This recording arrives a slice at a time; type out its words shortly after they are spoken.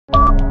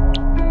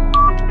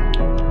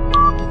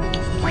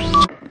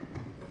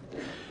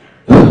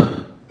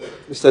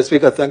Mr.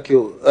 Speaker, thank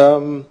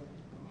you.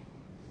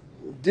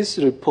 This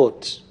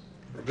report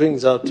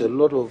brings out a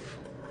lot of,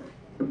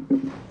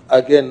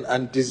 again,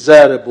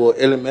 undesirable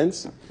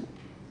elements.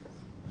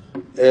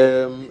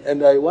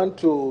 And I want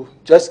to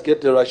just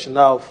get the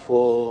rationale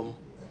for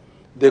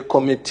the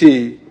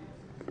committee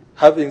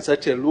having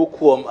such a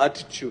lukewarm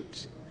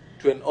attitude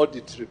to an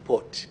audit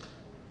report.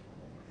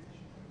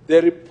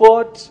 The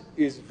report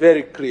is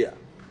very clear.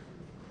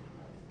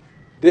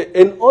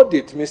 An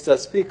audit, Mr.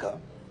 Speaker,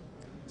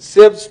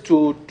 serves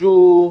to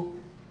do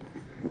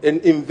an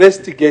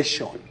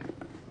investigation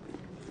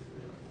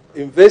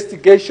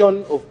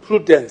of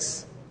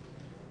prudence,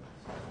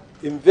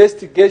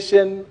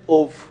 investigation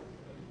of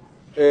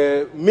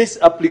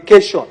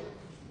misapplication,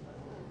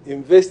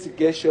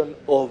 investigation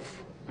of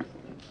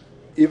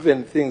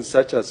even things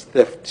such as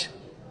theft.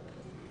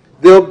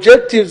 The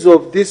objectives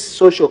of this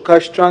social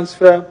cash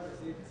transfer,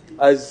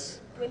 as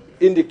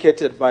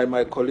indicated by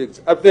my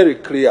colleagues, are very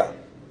clear.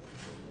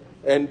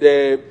 And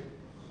the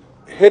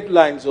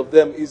headlines of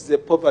them is the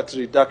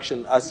poverty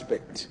reduction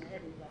aspect.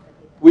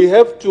 We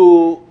have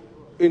to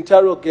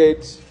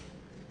interrogate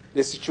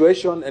the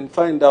situation and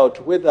find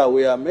out whether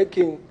we are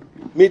meeting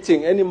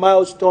any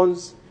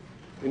milestones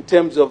in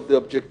terms of the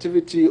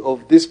objectivity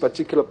of this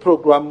particular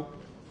program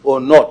or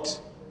not.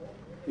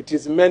 It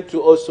is meant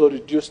to also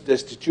reduce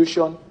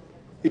destitution.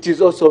 It is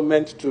also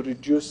meant to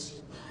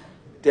reduce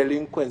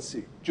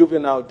delinquency,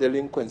 juvenile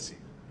delinquency.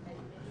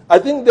 I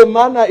think the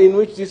manner in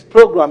which this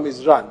program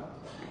is run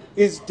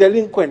is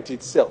delinquent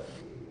itself.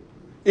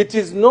 It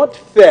is not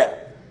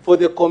fair for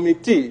the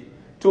committee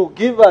to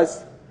give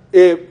us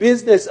a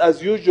business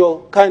as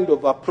usual kind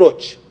of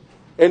approach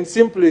and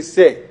simply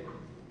say,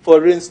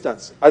 for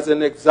instance, as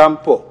an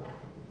example,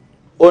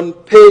 on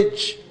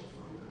page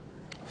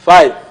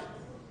 5,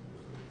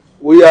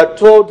 we are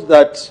told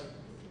that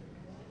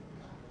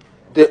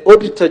the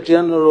Auditor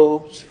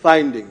General's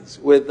findings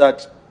were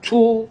that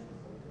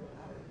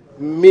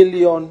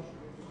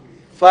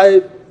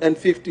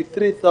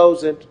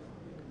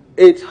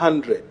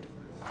 2,553,800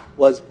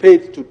 was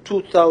paid to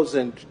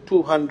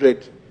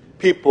 2,200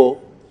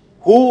 people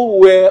who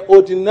were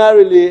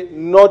ordinarily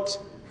not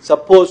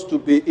supposed to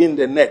be in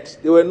the net.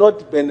 They were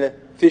not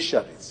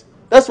beneficiaries.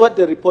 That's what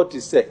the report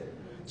is saying.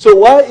 So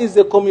why is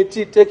the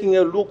committee taking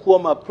a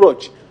lukewarm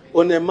approach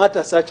on a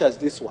matter such as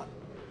this one?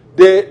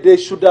 They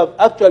should have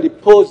actually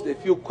posed a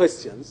few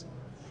questions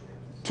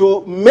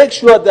to make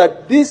sure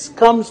that this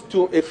comes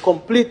to a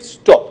complete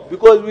stop,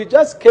 because we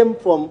just came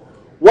from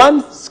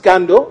one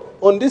scandal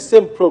on this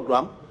same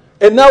program,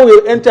 and now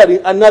we're entering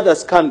another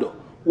scandal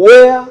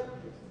where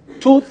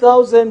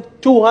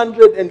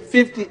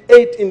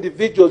 2,258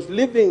 individuals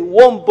living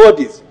warm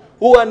bodies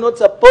who are not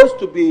supposed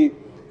to be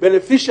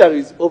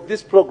beneficiaries of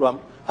this program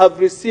have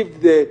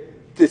received the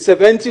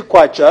 70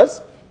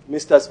 kwachas,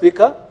 Mr.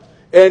 Speaker,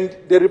 and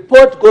the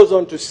report goes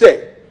on to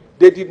say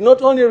they did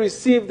not only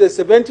receive the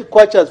 70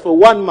 kwachas for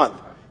 1 month,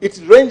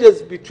 it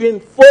ranges between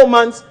 4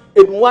 months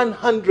and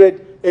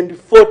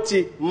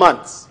 140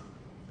 months.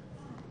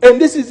 And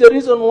this is the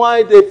reason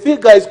why the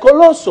figure is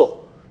colossal.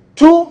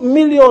 2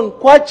 million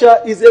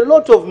kwacha is a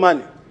lot of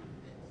money.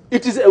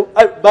 It is,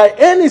 by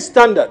any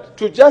standard,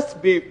 to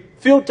just be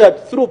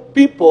filtered through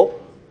people,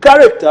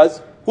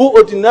 characters, who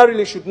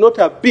ordinarily should not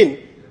have been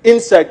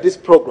inside this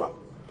program.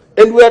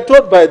 And we are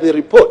told by the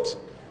report,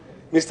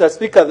 Mr.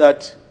 Speaker,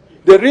 that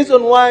the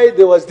reason why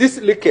there was this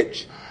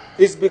leakage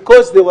is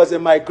because there was a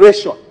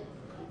migration.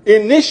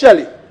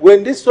 Initially,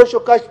 when this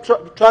social cash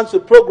transfer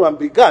program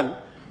began,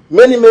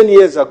 many, many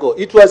years ago,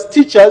 it was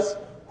teachers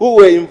who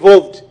were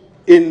involved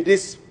in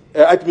this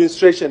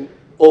administration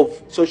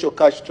of social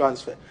cash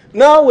transfer.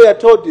 Now we are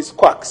told it's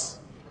quacks.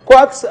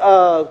 Quacks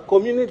are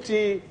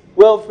community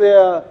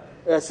welfare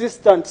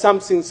assistant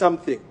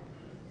something,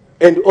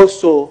 and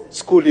also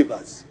school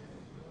leavers.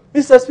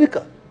 Mr.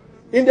 Speaker,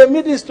 in the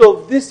midst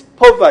of this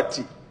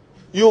poverty,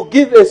 you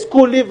give a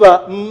school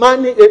leaver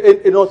money,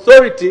 an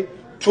authority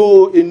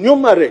to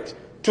enumerate,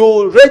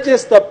 to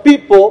register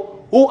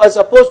people who are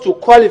supposed to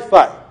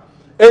qualify.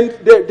 And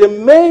the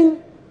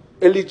main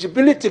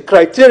eligibility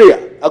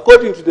criteria,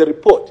 according to the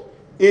report,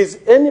 is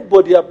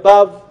anybody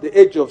above the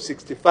age of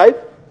 65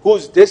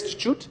 who's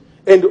destitute,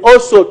 and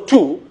also,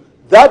 2,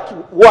 that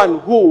one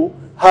who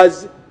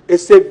has a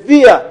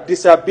severe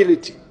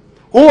disability,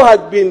 who has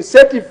been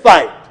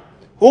certified,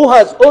 who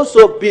has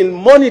also been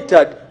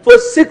monitored for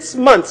 6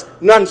 months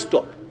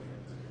non-stop.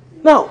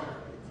 Now,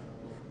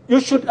 you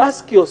should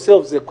ask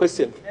yourselves the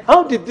question,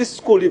 how did this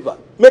school leaver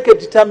make a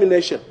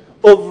determination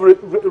of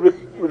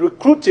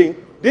recruiting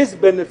these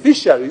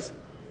beneficiaries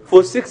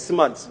for 6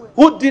 months?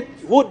 Who did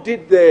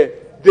the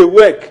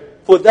work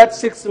for that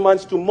 6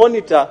 months to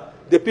monitor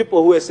the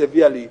people who are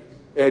severely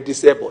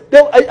disabled?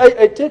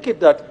 I take it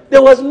that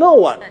there was no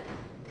one.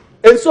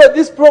 And so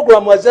this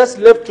program was just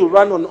left to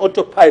run on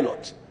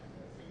autopilot.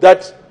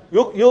 That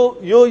you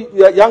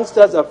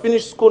youngsters have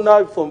finished school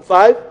now from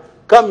 5,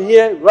 come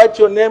here, write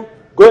your name,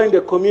 go in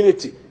the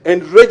community,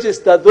 and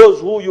register those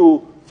who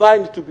you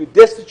find to be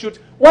destitute.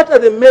 What are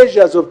the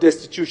measures of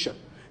destitution?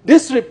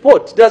 This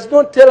report does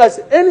not tell us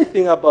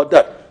anything about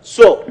that.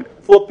 So,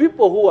 for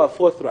people who are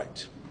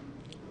forthright,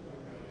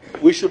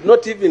 we should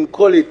not even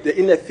call it the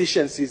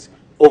inefficiencies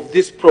of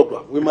this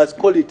program. We must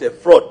call it a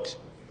fraud.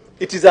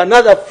 It is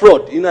another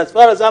fraud. In as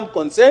far as I'm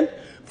concerned,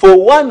 for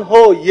one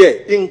whole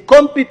year,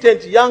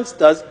 incompetent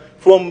youngsters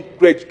from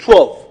grade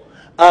 12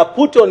 are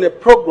put on a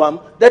program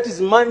that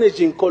is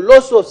managing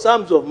colossal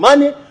sums of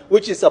money,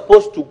 which is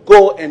supposed to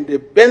go and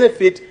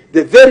benefit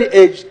the very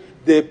aged,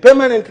 the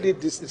permanently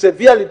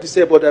severely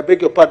disabled, I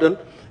beg your pardon,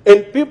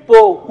 and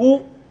people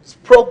whose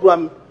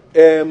program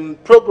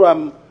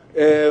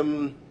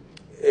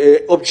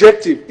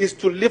objective is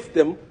to lift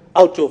them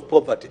out of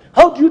poverty.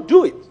 How do you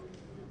do it?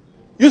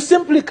 You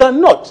simply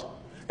cannot.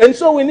 And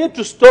so we need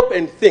to stop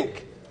and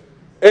think.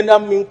 And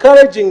I'm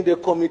encouraging the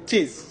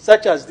committees,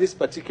 such as this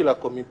particular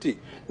committee,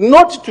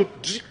 not to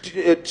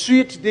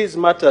treat these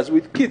matters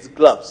with kids'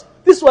 gloves.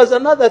 This was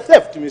another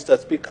theft, Mr.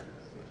 Speaker.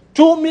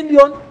 2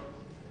 million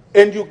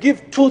and you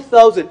give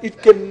 2,000.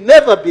 It can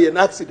never be an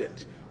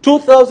accident.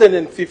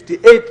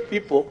 2,058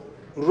 people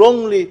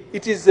wrongly.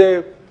 It is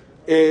a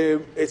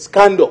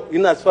scandal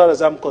in as far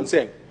as I'm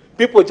concerned.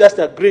 People just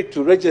agreed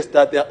to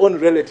register their own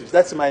relatives.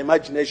 That's my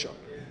imagination.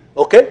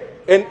 Okay?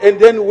 And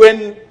then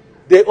when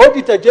the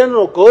Auditor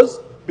General goes,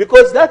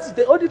 because that's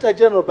the Auditor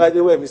General, by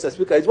the way, Mr.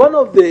 Speaker, is one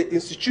of the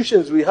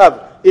institutions we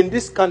have in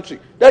this country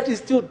that is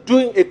still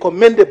doing a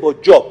commendable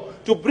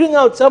job to bring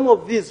out some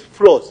of these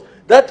flaws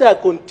that are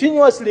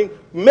continuously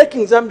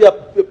making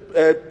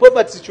Zambia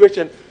poverty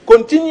situation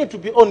continue to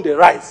be on the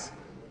rise.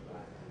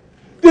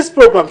 This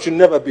program should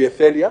never be a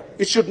failure.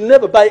 It should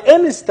never, by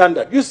any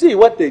standard. You see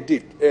what they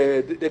did,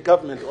 the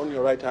government on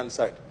your right-hand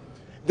side.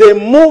 They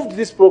moved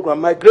this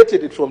program,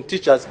 migrated it from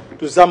teachers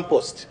to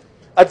Zampost.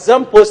 At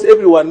Zampost,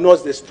 everyone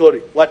knows the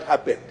story, what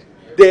happened.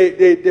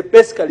 They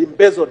basically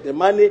embezzled the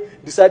money,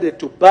 decided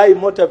to buy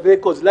motor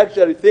vehicles,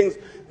 luxury things,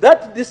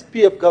 that this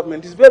PF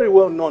government is very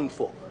well known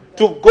for,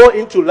 to go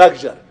into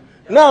luxury.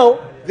 Now,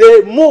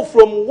 they move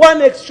from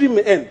one extreme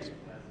end.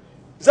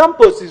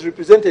 Zampost is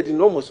represented in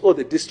almost all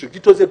the districts.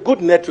 It was a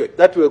good network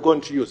that we were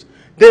going to use.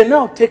 They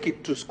now take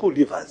it to school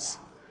leavers.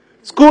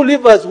 School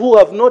leavers who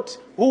have not,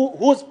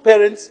 whose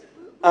parents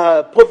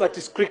are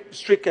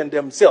poverty-stricken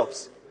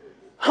themselves.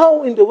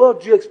 How in the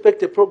world do you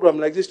expect a program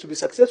like this to be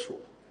successful?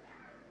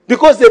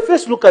 Because they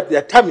first look at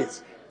their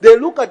tummies. They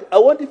look at, I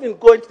won't even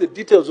go into the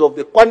details of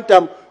the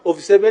quantum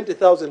of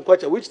 70,000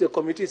 kwacha, which the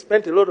committee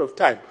spent a lot of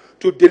time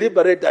to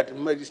deliberate that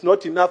it's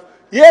not enough.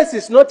 Yes,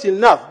 it's not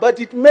enough, but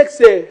it makes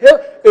a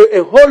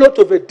whole lot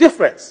of a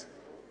difference.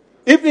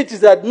 If it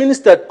is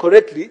administered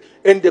correctly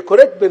and the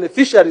correct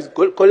beneficiaries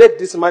collect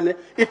this money,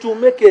 it will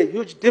make a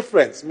huge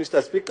difference,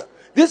 Mr. Speaker.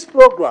 This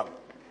program,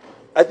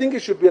 I think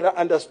it should be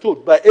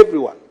understood by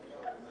everyone,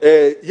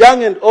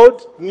 young and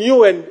old,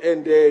 new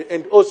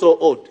and also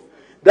old,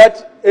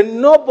 that a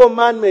noble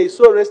man may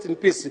so rest in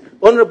peace,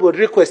 Honorable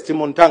Request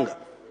Montanga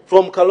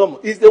from Kalomo,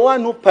 is the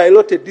one who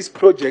piloted this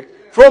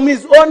project from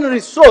his own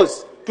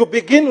resource to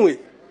begin with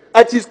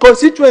at his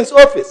constituent's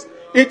office.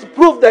 It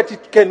proved that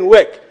it can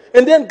work.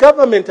 And then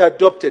government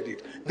adopted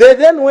it. They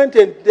then went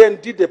and then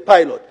did a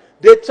pilot.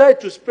 They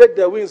tried to spread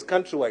their wings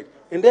countrywide.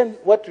 And then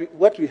what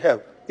we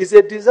have is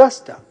a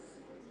disaster.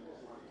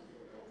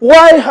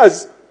 Why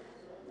has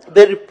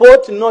the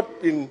report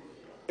not been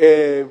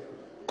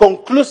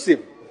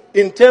conclusive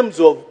in terms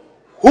of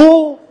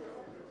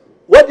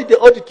what did the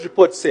audit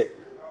report say?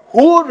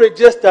 Who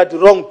registered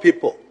wrong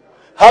people?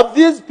 Have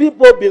these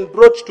people been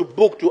brought to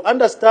book to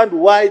understand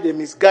why they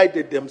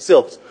misguided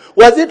themselves?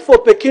 Was it for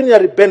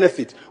pecuniary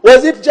benefit?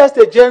 Was it just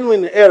a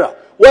genuine error?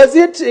 Was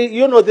it,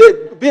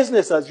 the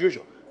business as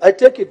usual? I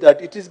take it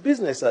that it is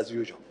business as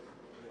usual.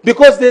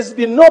 Because there's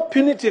been no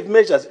punitive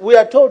measures. We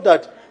are told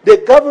that the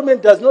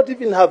government does not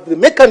even have the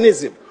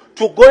mechanism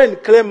to go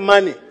and claim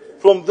money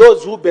from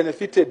those who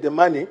benefited the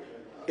money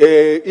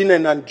in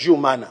an undue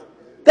manner.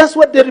 That's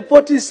what the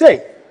report is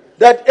saying.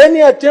 That any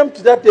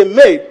attempt that they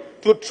made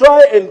to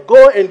try and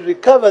go and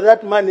recover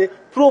that money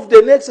proved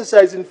an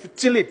exercise in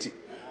futility.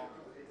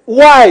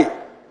 Why?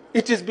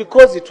 It is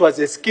because it was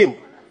a scheme.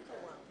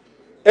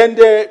 And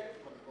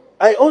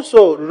I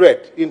also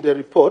read in the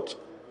report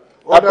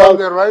about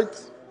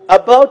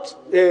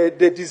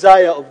the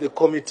desire of the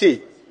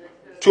committee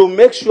to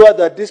make sure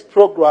that this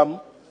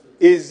program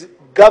is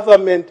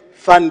government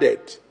funded.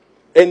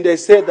 And they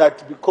say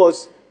that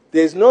because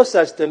there is no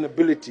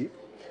sustainability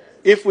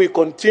if we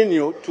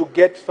continue to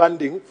get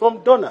funding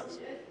from donors.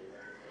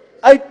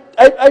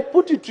 I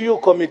put it to you,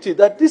 committee,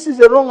 that this is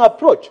a wrong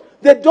approach.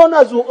 The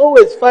donors will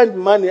always find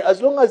money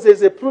as long as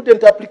there's a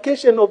prudent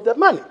application of the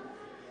money.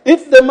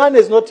 If the money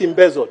is not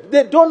embezzled,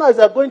 the donors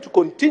are going to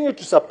continue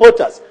to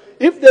support us.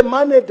 If the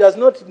money does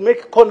not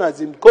make corners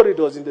in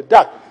corridors in the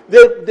dark,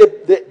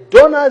 the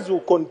donors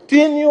will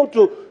continue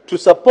to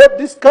support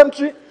this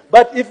country.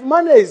 But if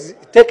money is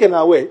taken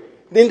away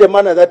in the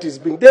manner that is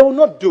being, they will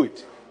not do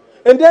it.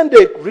 And then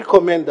they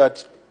recommend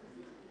that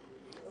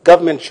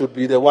government should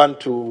be the one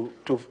to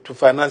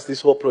finance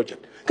this whole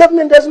project.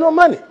 Government has no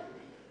money.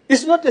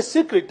 It's not a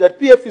secret that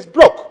PF is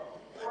broke.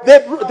 They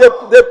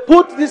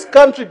put this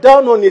country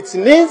down on its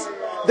knees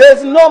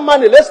There's no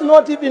money. Let's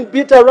not even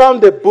beat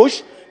around the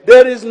bush.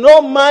 There is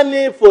no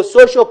money for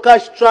social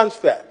cash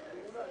transfer.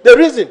 There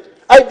isn't.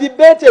 I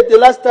debated the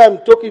last time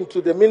talking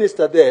to the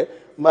minister there,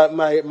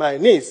 my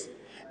niece,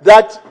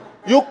 that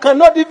you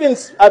cannot even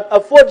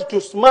afford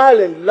to smile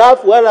and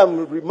laugh while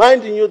I'm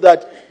reminding you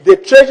that the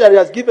Treasury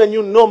has given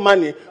you no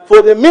money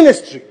for the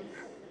ministry.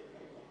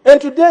 And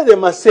today they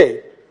must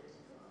say,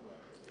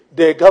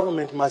 the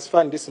government must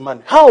fund this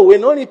money. How?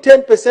 When only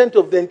 10%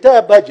 of the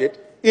entire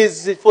budget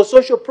is for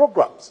social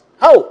programs.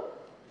 How?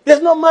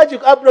 There's no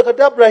magic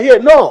abracadabra here.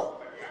 No.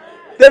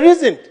 There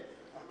isn't.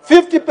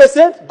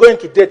 50% going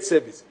to debt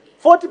service.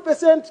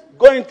 40%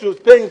 going to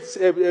paying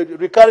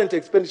recurrent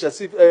expenditure,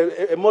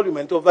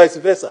 emolument, or vice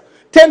versa.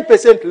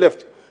 10%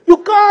 left. You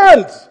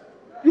can't.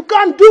 You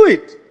can't do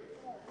it.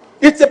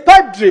 It's a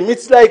pipe dream.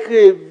 It's like,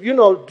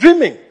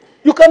 dreaming.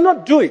 You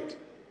cannot do it.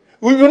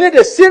 You need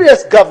a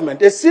serious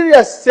government, a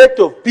serious set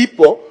of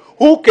people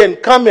who can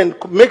come and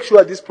make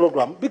sure this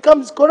program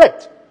becomes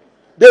correct.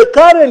 The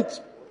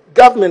current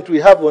government we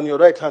have on your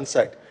right-hand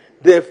side,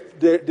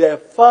 they're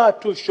far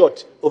too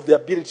short of the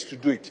ability to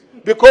do it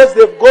because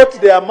they've got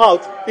their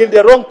mouth in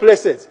the wrong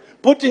places,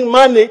 putting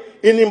money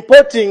in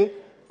importing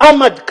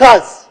armored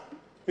cars,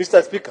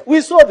 Mr. Speaker.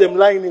 We saw them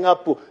lining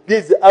up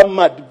these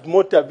armored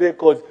motor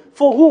vehicles.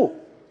 For who?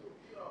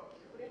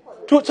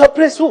 To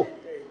suppress who?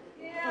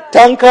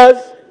 Tankers.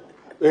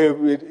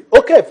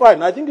 Okay,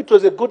 fine. I think it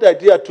was a good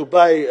idea to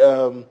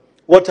buy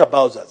water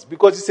bowsers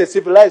because it's a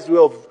civilized way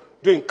of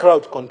doing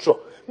crowd control.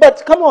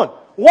 But come on,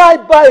 why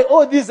buy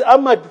all these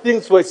armored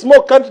things for a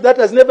small country that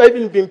has never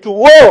even been to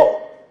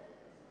war?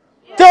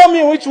 Tell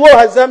me which war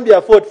has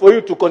Zambia fought for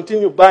you to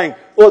continue buying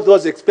all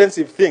those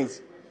expensive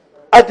things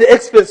at the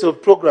expense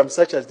of programs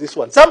such as this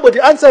one? Somebody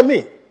answer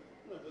me.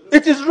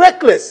 It is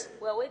reckless.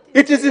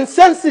 It is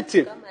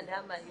insensitive.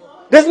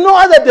 There's no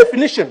other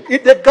definition.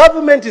 The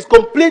government is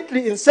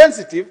completely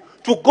insensitive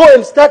to go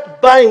and start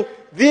buying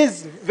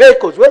these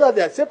vehicles, whether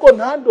they are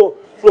second-hand or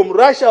from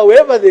Russia, or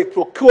wherever they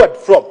procured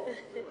from.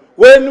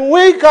 When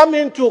we come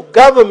into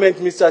government,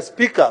 Mr.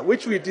 Speaker,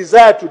 which we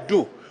desire to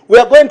do, we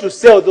are going to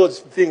sell those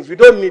things. We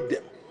don't need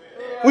them.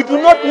 We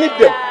do not need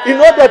them in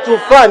order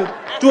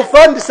to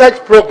fund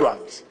such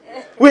programs.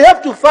 We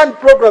have to fund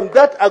programs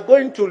that are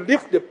going to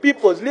lift the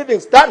people's living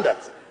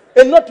standards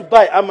and not to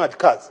buy armored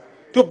cars,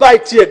 to buy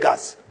tear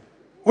gas.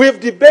 We've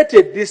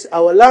debated this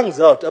our lungs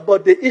out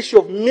about the issue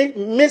of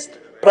missed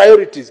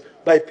priorities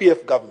by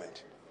PF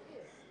government.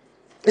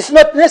 It's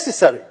not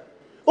necessary.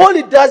 All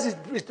it does is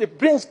it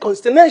brings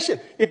consternation.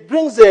 It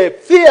brings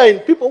fear in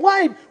people.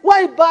 Why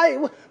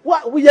buy?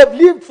 We have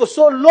lived for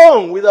so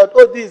long without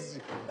all these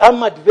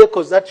armored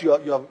vehicles that you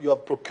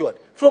have procured.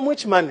 From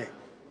which money?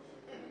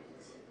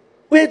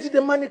 Where did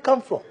the money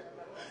come from?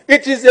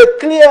 It is a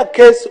clear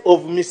case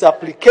of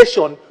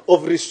misapplication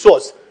of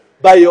resource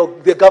by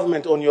the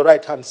government on your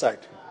right-hand side.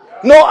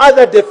 No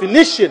other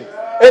definition.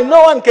 And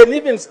no one can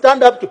even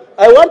stand up to...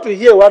 I want to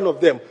hear one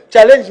of them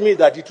challenge me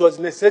that it was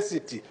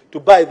necessity to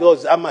buy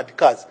those armored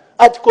cars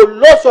at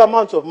colossal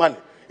amounts of money.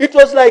 It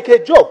was like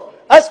a joke.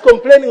 Us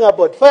complaining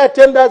about fire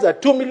tenders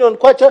at 2 million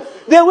kwacha,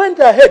 they went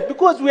ahead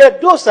because we are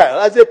docile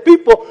as a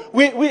people.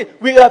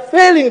 We are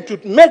failing to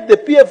make the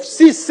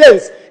PFC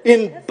sense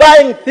in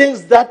buying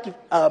things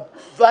that are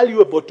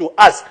valuable to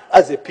us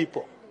as a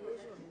people.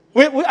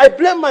 I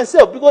blame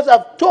myself because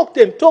I've talked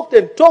and talked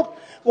and talked.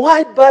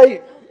 Why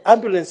buy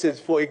ambulances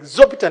for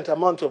exorbitant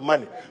amounts of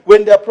money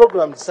when there are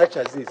programs such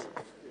as this?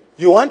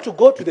 You want to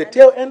go to the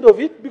tail end of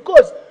it?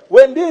 Because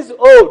when these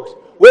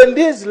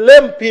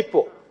lame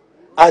people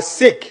are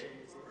sick,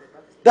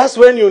 that's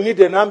when you need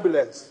an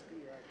ambulance.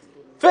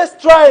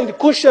 First, try and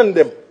cushion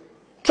them.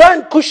 Try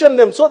and cushion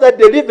them so that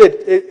they live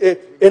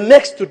a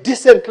next to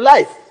decent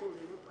life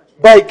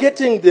by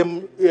getting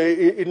them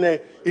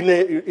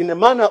in a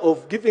manner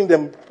of giving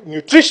them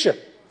nutrition.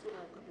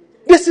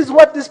 This is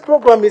what this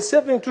program is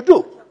serving to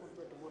do.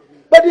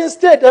 But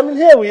instead,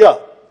 here we are.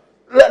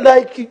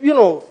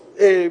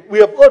 We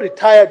have all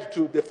retired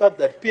to the fact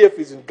that PF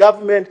is in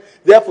government,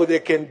 therefore they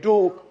can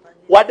do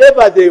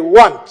whatever they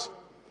want.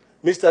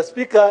 Mr.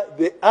 Speaker,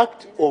 the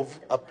act of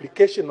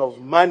application of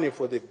money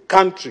for the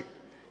country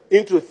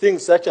into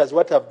things such as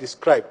what I've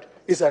described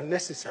is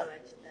unnecessary.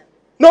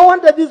 No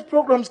wonder these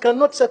programs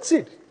cannot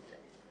succeed.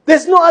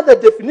 There's no other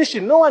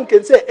definition. No one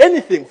can say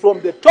anything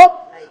from the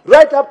top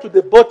right up to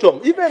the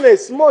bottom. Even a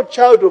small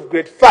child of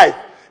grade 5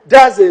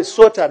 does a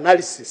SWOT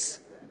analysis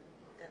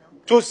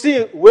to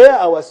see where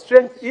our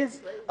strength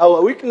is,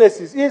 our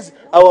weaknesses is,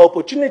 our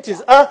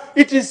opportunities are.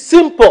 It is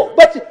simple.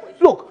 But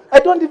look, I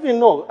don't even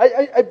know.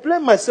 I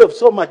blame myself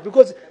so much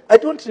because I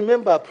don't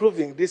remember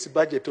approving this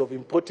budget of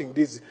importing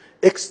these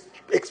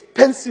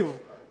expensive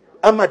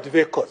armored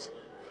vehicles,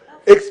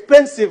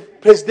 expensive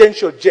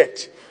presidential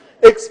jet,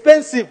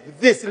 expensive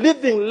this,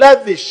 living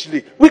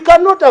lavishly. We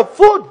cannot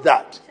afford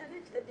that.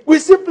 We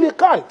simply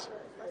can't.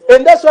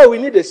 And that's why we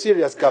need a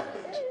serious government.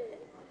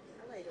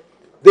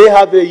 They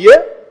have a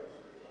year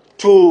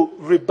to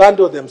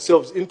rebundle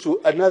themselves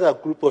into another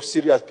group of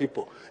serious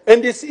people.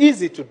 And it's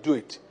easy to do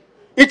it.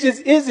 It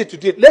is easy to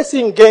do it. Let's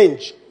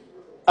engage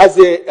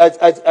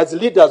as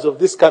leaders of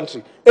this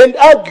country and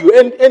argue.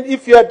 And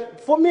if you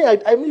had, for me,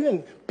 I'm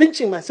even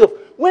pinching myself.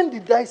 When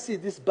did I see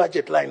this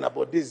budget line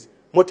about these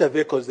motor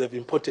vehicles they've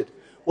imported?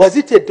 Was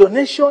it a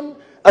donation?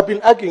 I've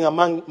been arguing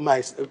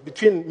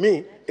between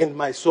me and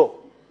my soul.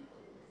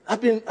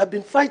 I've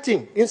been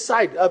fighting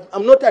inside.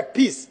 I'm not at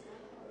peace.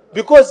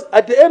 Because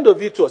at the end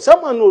of it all,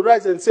 someone will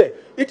rise and say,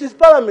 it is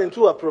Parliament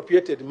who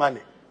appropriated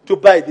money to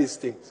buy these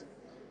things.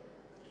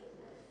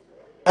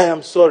 I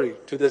am sorry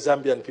to the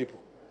Zambian people.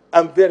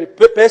 I'm very,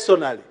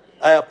 personally,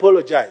 I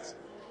apologize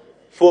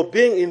for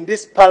being in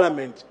this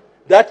Parliament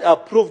that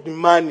approved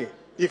money,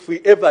 if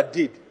we ever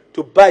did,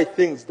 to buy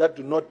things that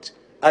do not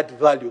add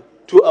value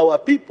to our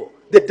people,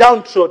 the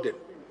downtrodden.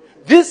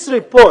 This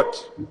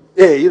report,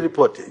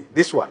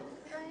 this one,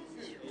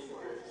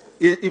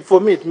 for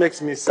me, it makes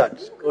me sad,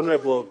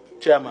 Honorable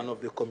Chairman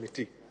of the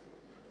committee.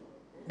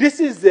 This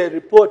is the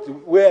report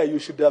where you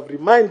should have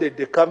reminded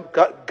the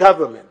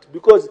government,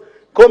 because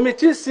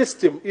committee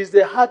system is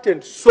the heart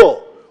and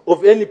soul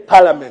of any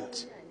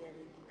parliament.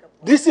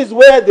 This is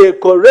where the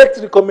correct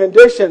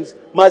recommendations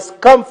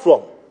must come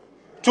from.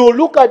 To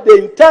look at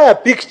the entire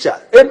picture,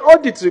 an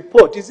audit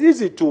report is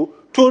easy to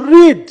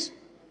read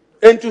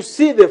and to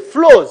see the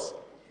flaws.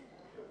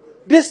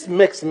 This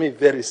makes me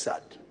very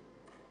sad.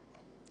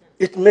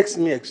 It makes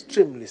me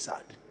extremely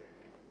sad.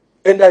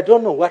 And I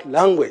don't know what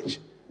language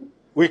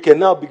we can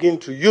now begin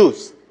to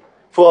use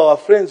for our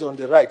friends on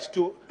the right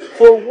to,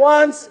 for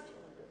once,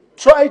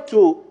 try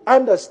to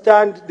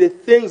understand the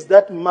things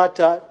that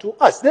matter to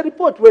us. The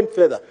report went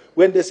further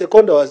when the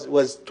seconder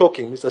was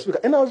talking, Mr. Speaker,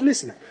 and I was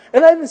listening.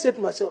 And I even said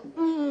to myself,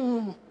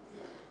 am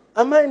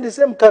I in the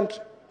same country?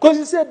 Because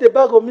he said the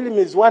bag of milling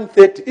is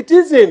 130. It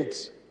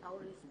isn't.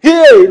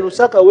 Here in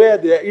Lusaka, where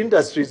there are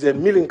industries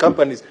and milling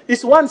companies,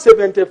 it's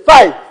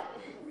 175.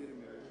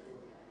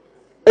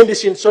 And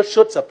it's in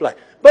short supply.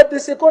 But the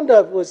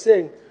seconder was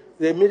saying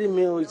the milling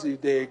mill is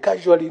the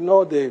casually,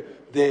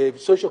 the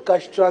social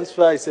cash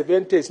transfer is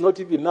 70. It's not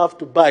even enough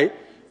to buy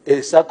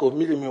a sack of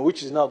milling mill,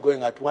 which is now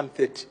going at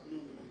 130.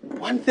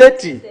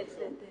 130. The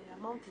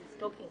amount he's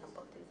talking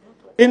about is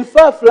not. In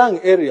far-flung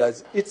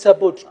areas, it's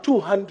about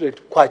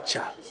 200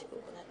 kwacha.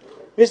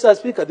 Mr.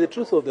 Speaker, the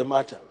truth of the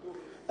matter,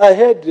 I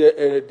heard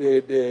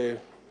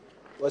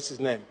what's his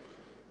name,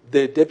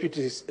 the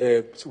deputy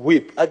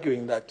whip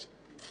arguing that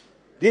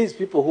these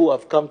people who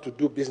have come to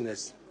do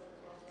business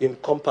in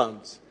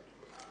compounds,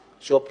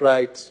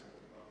 ShopRite,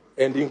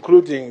 and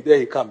including, there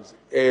he comes,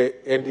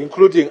 and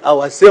including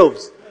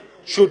ourselves,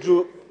 should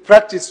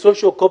practice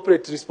social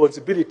corporate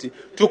responsibility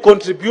to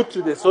contribute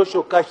to the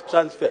social cash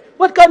transfer.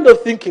 What kind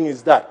of thinking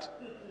is that?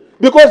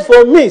 Because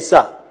for me,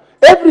 sir,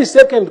 every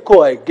second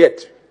call I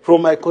get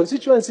from my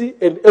constituency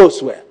and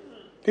elsewhere,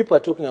 people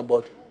are talking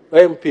about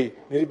MP,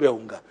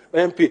 Nilibeunga,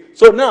 MP.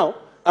 So now,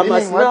 I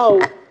must now,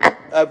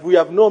 we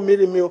have no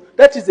milling mill.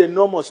 That is a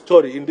normal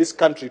story in this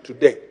country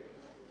today.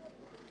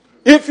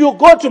 If you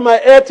go to my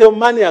Airtel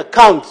Money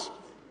account,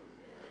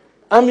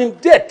 I'm in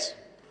debt.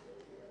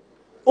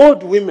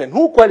 Old women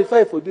who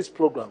qualify for this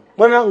program,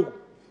 Manangu,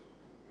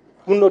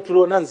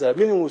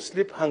 meaning will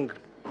sleep hungry,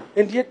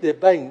 and yet they're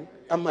buying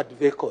armored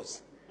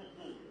vehicles.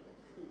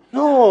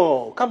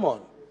 No, come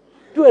on.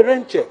 Do a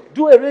rent check.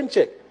 Do a rent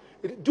check.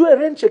 Do a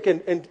rent check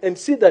and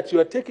see that you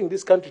are taking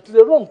this country to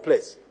the wrong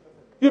place.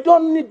 You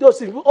don't need those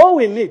things. All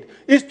we need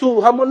is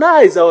to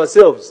harmonize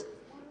ourselves.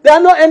 There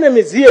are no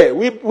enemies here.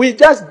 We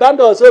just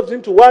band ourselves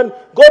into one.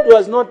 God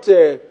was not,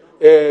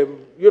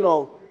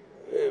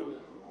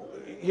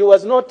 he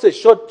was not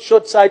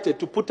short-sighted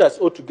to put us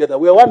all together.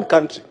 We are one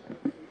country.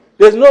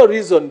 There's no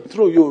reason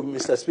through you,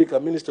 Mr. Speaker,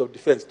 Minister of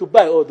Defense, to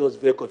buy all those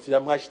vehicles.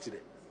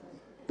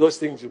 Those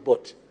things you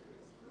bought.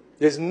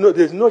 There's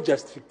no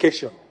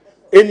justification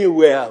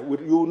anywhere.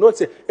 You will not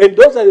say. And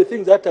those are the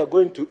things that are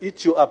going to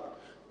eat you up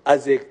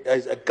as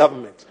a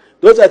government.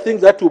 Those are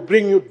things that will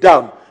bring you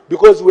down,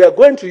 because we are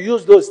going to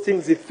use those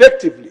things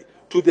effectively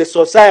to the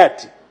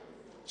society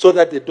so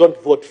that they don't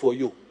vote for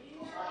you.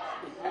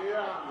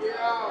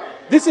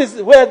 This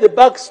is where the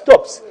buck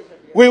stops.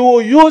 We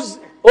will use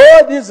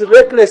all these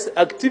reckless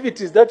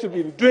activities that we've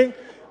been doing,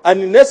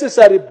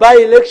 unnecessary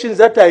by-elections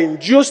that are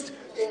induced,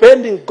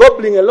 spending,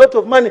 gobbling a lot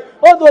of money.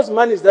 All those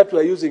monies that we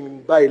are using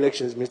in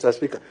by-elections, Mr.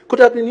 Speaker, could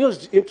have been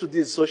used into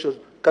these social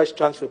cash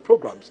transfer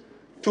programs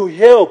to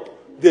help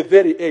the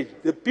very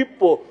aged, the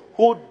people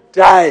who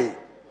die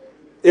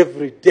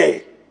every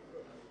day.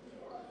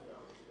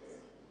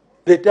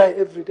 They die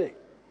every day.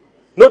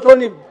 Not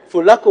only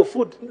for lack of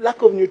food,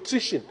 lack of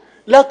nutrition,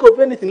 lack of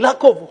anything,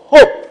 lack of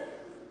hope.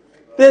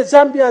 The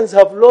Zambians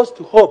have lost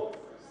hope.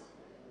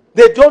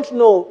 They don't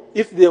know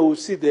if they will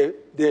see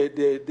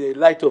the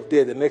light of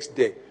day the next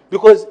day,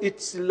 because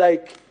it's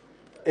like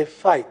a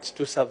fight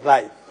to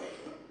survive.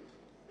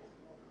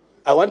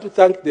 I want to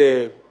thank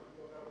the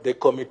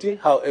committee,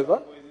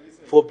 however,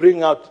 for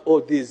bringing out all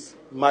these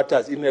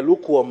matters in a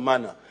lukewarm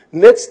manner.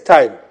 Next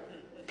time,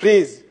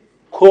 please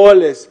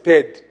call a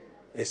spade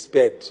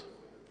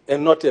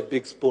and not a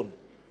big spoon.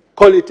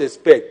 Call it a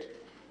spade,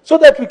 so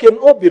that we can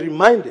all be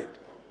reminded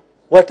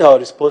what our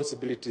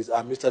responsibilities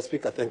are. Mr.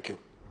 Speaker, thank you.